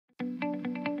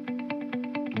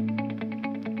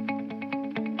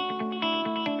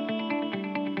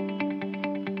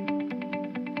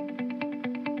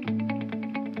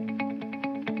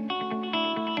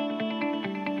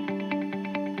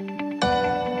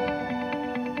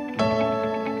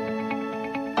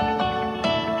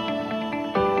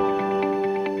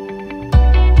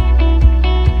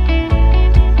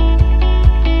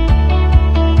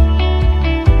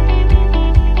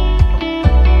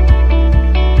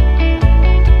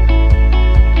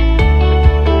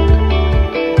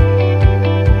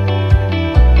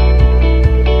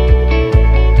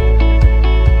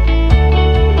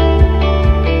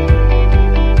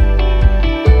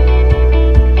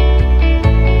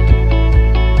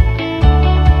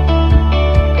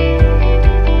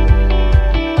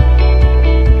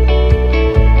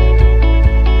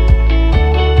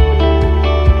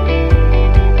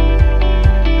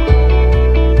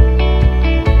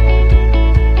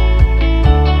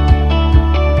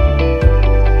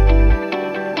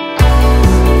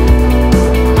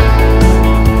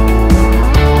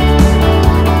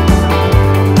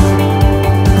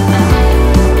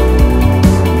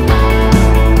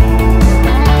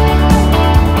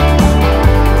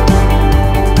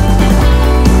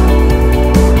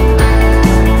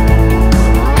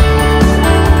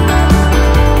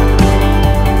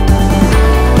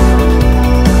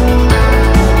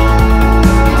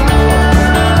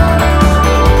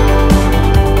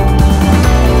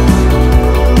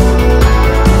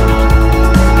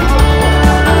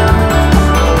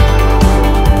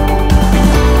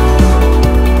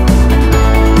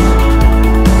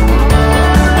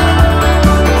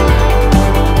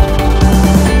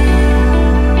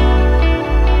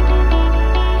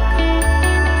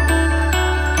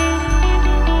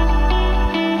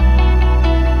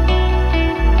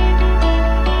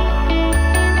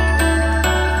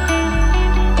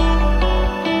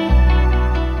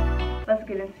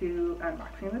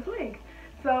unboxing this wig.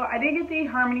 So I did get the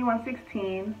Harmony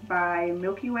 116 by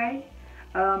Milky Way.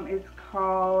 It's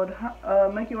called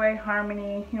Milky Way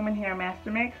Harmony Human Hair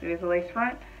Master Mix. It is a lace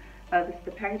front. This is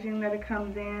the packaging that it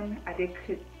comes in. I did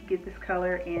get this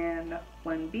color in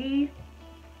 1B.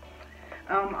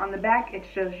 On the back it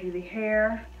shows you the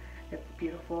hair. It's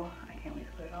beautiful. I can't wait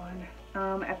to put it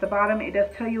on. At the bottom it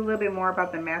does tell you a little bit more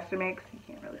about the master mix. You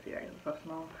can't really see that because it's so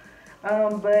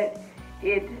small. But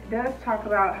it does talk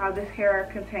about how this hair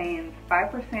contains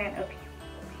 5% of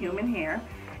human hair,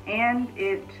 and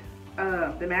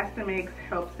the master mix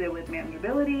helps it with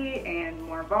manageability and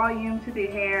more volume to the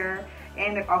hair,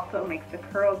 and it also makes the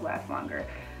curls last longer.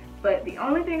 But the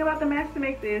only thing about the master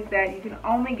mix is that you can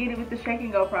only get it with the Shake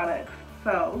and Go products.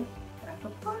 So that's a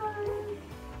plus.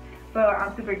 So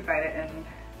I'm super excited and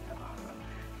that's awesome.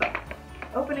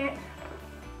 So open it.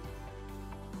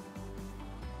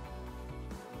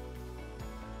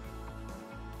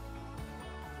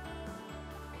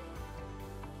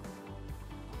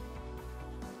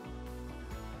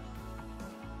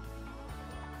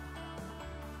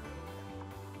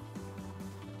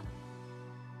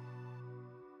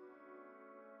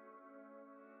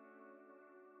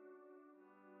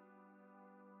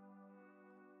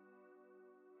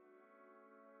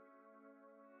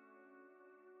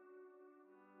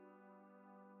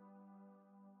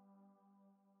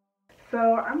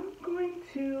 So I'm going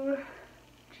to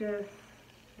just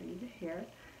show you the hair.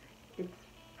 It's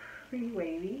pretty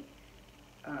wavy.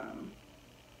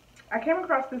 I came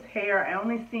across this hair. I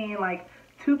only seen like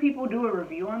 2 people do a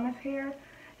review on this hair,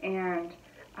 and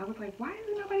I was like, why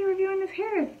isn't nobody reviewing this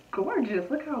hair? It's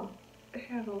gorgeous. Look how it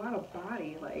has a lot of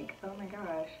body. Like, oh my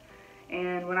gosh.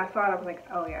 And when I saw it, I was like,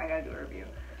 oh yeah, I gotta do a review.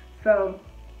 So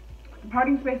the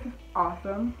parting space is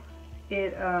awesome.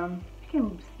 It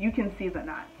you can see the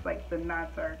knots. Like, the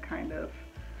knots are kind of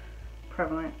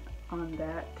prevalent on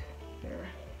that there.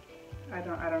 I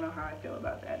don't know how I feel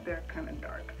about that. They're kind of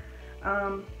dark.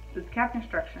 This cap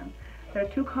construction. There are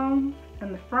 2 combs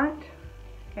in the front,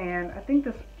 and I think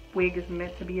this wig is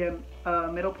meant to be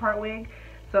a middle part wig,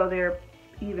 so they're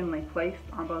evenly placed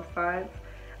on both sides.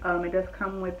 It does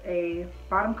come with a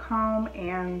bottom comb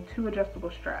and 2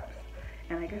 adjustable straps.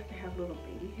 And I guess they have little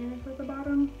baby hairs at the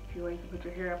bottom. If you like to put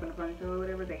your hair up in a ponytail or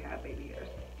whatever, they have baby hairs,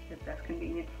 if that's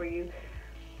convenient for you.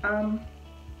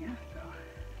 Yeah, so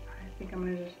I think I'm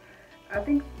gonna I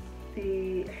think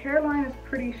the hairline is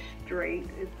pretty straight.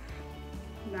 It's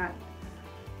not,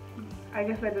 I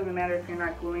guess that doesn't matter if you're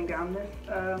not gluing down this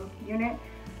unit,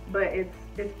 but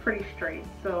it's pretty straight.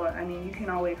 So, I mean, you can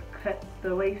always cut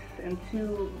the lace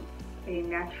into a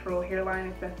natural hairline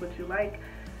if that's what you like.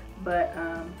 But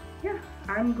yeah,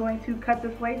 I'm going to cut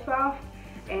this lace off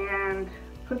and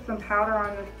put some powder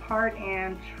on this part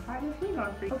and try this wig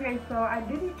on for you. Okay, so I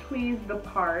didn't tweeze the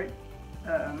part.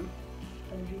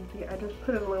 As you can see, I just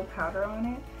put a little powder on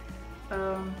it.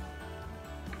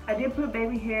 I did put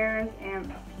baby hairs,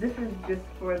 and this is just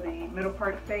for the middle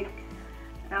part's sake.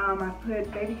 I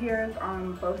put baby hairs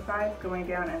on both sides going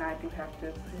down, and I do have to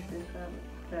push this up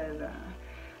because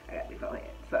I got big old head.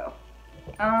 So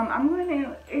I'm going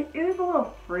to, it is a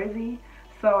little frizzy,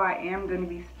 so I am going to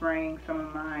be spraying some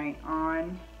of my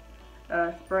on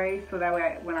spray, so that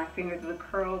way when I finger the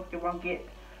curls, it won't get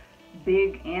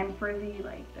big and frizzy.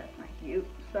 Like, that's not cute.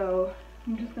 So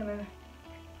I'm just going to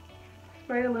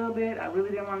spray a little bit. I really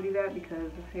didn't want to do that because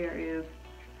this hair is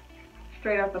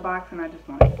straight out the box, and I just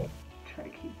want to try to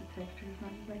keep the texture as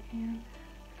much as I can.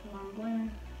 So I'm going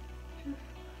to just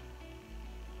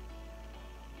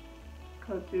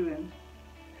go through and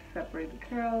separate the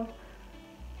curls.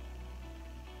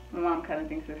 My mom kind of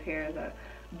thinks this hair is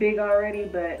big already,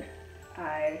 but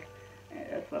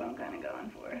that's what I'm kind of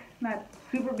going for. Not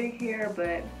super big hair,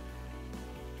 but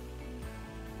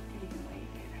you can wave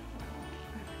it.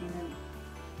 I've seen it.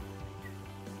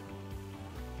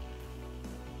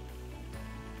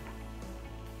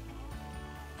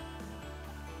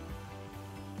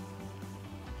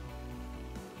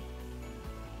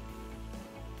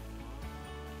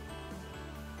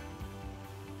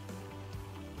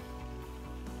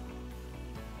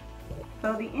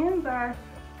 So the ends are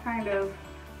kind of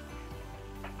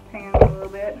tanned a little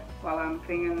bit while I'm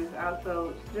figuring this out.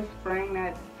 So just spraying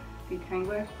that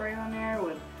detangler spray on there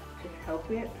would just help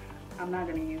it. I'm not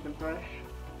going to use a brush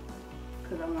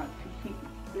because I want to keep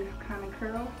this kind of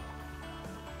curl.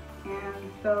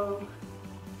 And so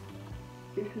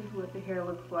this is what the hair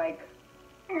looks like.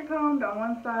 Hair combed on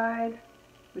one side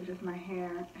with just my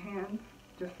hands,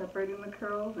 just separating the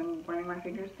curls and running my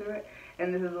fingers through it.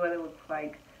 And this is what it looks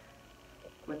like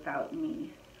without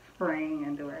me spraying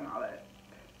and doing all that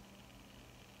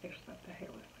extra stuff. The hair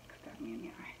was like stabbing me in the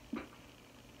eye.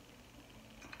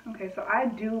 Okay, so I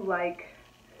do like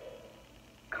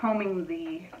combing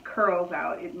the curls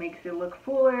out. It makes it look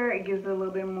fuller. It gives it a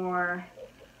little bit more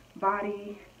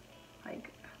body.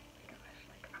 Like, oh my gosh,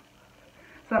 like,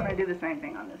 so I'm gonna do the same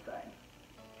thing on this side.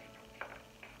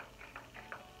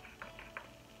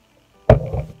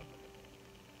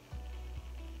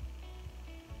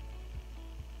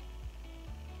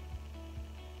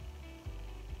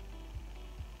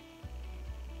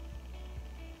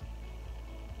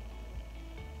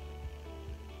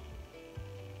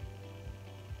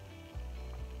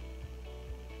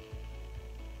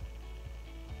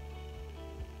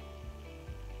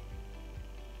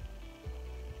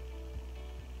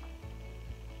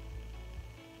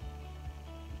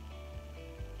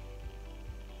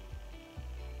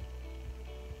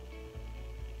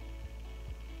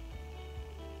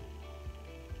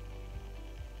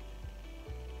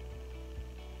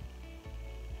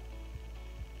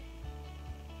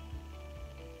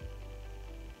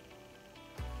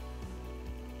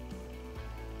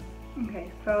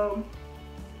 Okay, so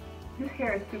this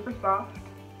hair is super soft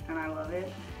and I love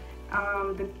it.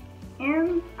 The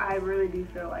ends, I really do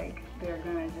feel like they're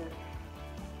gonna just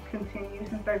continue,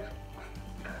 since they're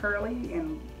curly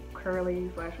and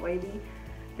curly/wavy,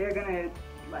 they're gonna,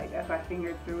 like, as I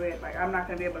finger through it, like, I'm not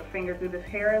gonna be able to finger through this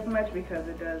hair as much because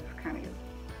it does kind of get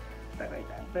stuck like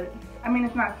that. But I mean,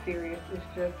 it's not serious, it's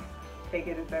just take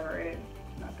it and separate it.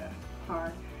 It's not that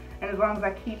hard. And as long as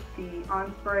I keep the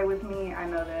on spray with me, I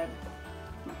know that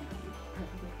my hair is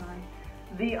perfectly fine.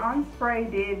 The on spray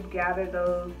did gather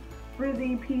those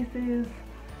frizzy pieces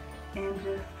and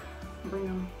just bring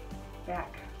them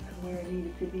back to where it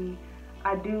needed to be.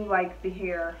 I do like the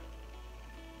hair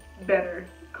better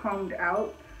combed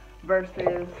out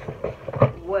versus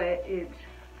what it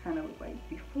kind of looked like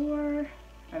before.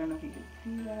 I don't know if you can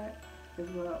see that as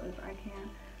well as I can,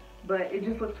 but it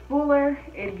just looks fuller.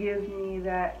 It gives me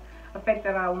that effect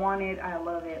that I wanted. I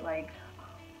love it. Like,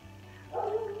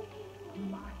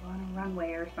 I'm on a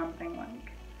runway or something.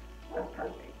 Like, that's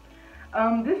perfect.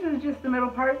 This is just the middle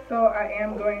part, so I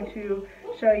am going to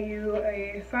show you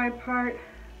a side part.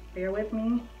 Bear with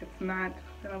me. It's not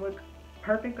gonna look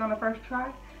perfect on the first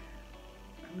try.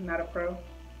 I'm not a pro.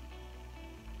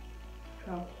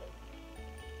 So,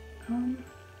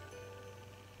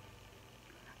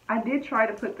 I did try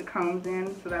to put the combs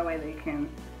in so that way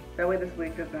this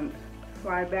wig doesn't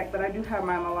slide back, but I do have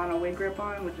my Milano wig grip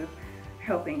on, which is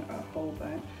helping a whole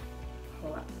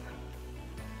lot.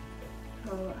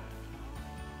 So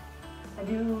I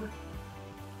do.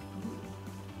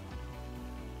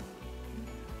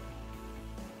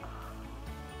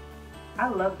 I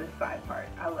love this side part.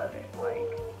 I love it.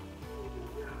 Like,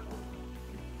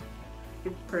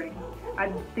 it's pretty.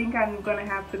 I think I'm gonna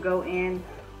have to go in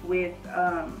with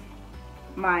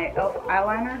my e.l.f.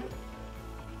 eyeliner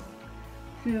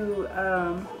to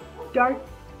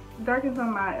darken some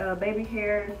of my baby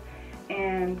hairs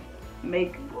and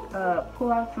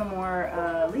pull out some more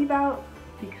leave out,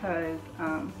 because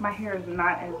my hair is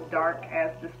not as dark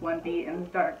as this 1B, and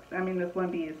this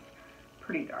 1B is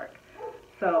pretty dark.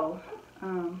 So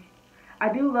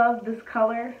I do love this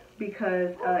color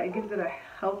because it gives it a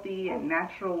healthy and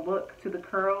natural look to the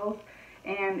curls,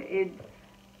 and it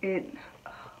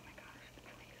oh my gosh,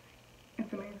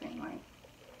 it's amazing. Like,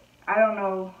 I don't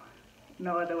know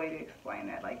no other way to explain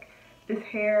that. Like, this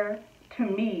hair, to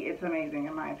me, it's amazing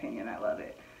in my opinion. I love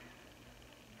it.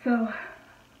 So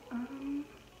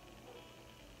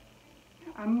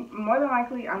I'm more than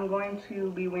likely I'm going to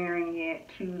be wearing it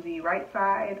to the right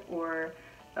side or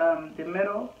the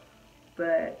middle,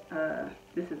 but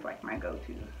this is like my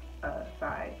go-to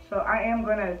side. So I am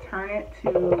going to turn it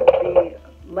to the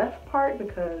left part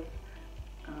because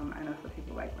I know some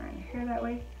people like wearing their hair that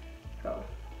way. So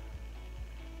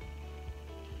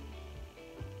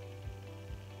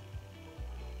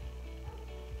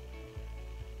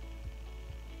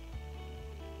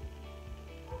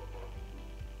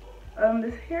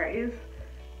this hair is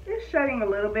shedding a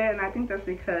little bit, and I think that's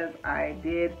because I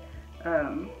did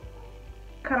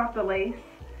cut off the lace,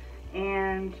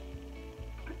 and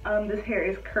this hair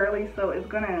is curly, so it's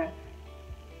gonna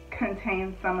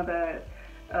contain some of the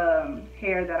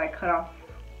hair that I cut off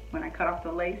when I cut off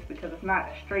the lace, because it's not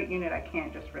a straight unit. I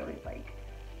can't just really like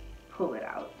pull it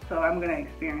out, so I'm gonna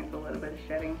experience a little bit of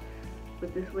shedding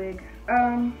with this wig.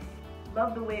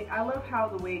 Love the wig. I love how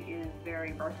the wig is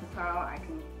very versatile. I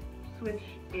can switch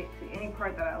it to any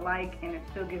part that I like, and it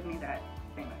still gives me that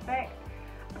same effect.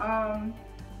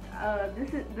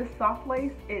 This soft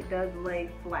lace, it does lay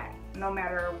flat no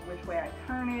matter which way I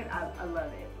turn it. I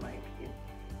love it. Like,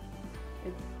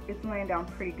 it's laying down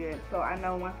pretty good. So I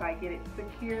know once I get it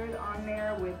secured on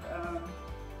there with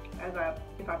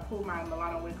if I pull my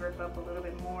Milano wig grip up a little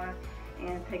bit more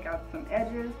and take out some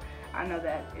edges, I know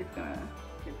that it's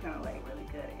gonna lay really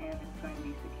good and it's going to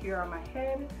be secure on my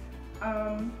head.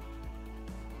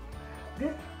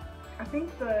 I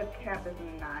think the cap is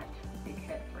not big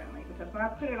head friendly, because when I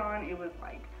put it on, it was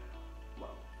like, whoa,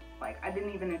 like I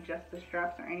didn't even adjust the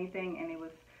straps or anything, and it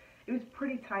was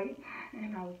pretty tight,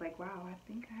 and I was like, wow, I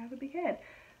think I have a big head.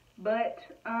 But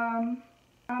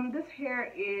this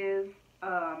hair is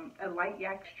a light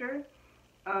texture,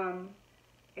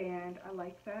 and I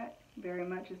like that very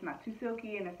much. It's not too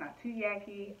silky and it's not too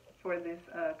yucky for this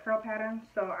curl pattern.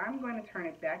 So I'm going to turn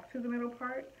it back to the middle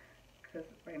part, because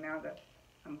right now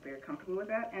I'm very comfortable with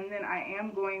that. And then I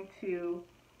am going to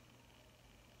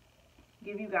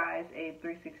give you guys a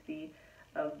 360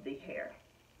 of the hair.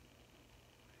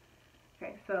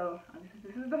 Okay, so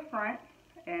this is the front,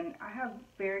 and I have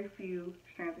very few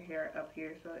strands of hair up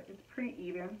here, so it's pretty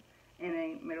even in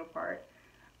a middle part.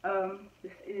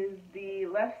 This is the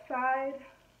left side.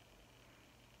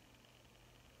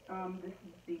 This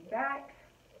is the back.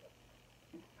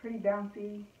 It's pretty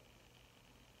bouncy,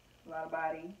 a lot of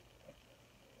body.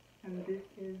 And this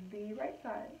is the right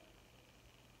side.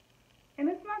 And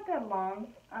it's not that long.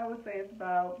 I would say it's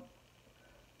about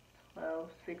 12,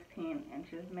 16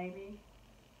 inches maybe.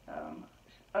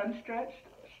 Unstretched.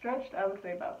 Stretched, I would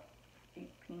say about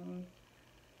 18,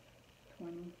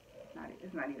 20.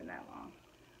 It's not even that long.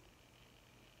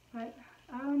 But,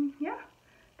 yeah.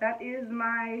 That is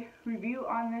my review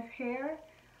on this hair.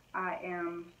 I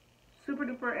am super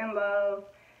duper in love.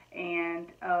 And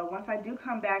once I do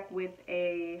come back with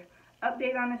a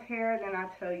update on this hair, then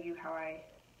I'll tell you how I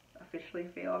officially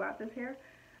feel about this hair.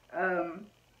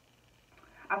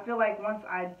 I feel like once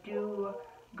I do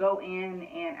go in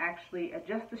and actually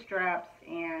adjust the straps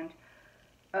and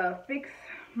fix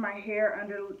my hair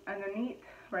underneath.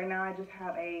 Right now I just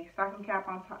have a stocking cap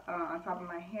on top of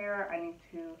my hair. I need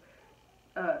to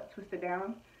twist it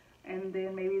down, and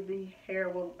then maybe the hair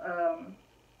will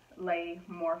lay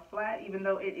more flat, even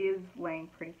though it is laying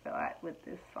pretty flat with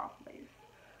this soft lace.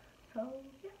 So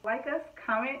yeah. Like us,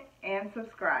 comment, and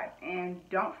subscribe, and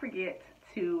don't forget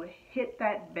to hit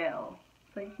that bell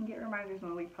so you can get reminders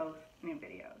when we post new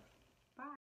videos. Bye.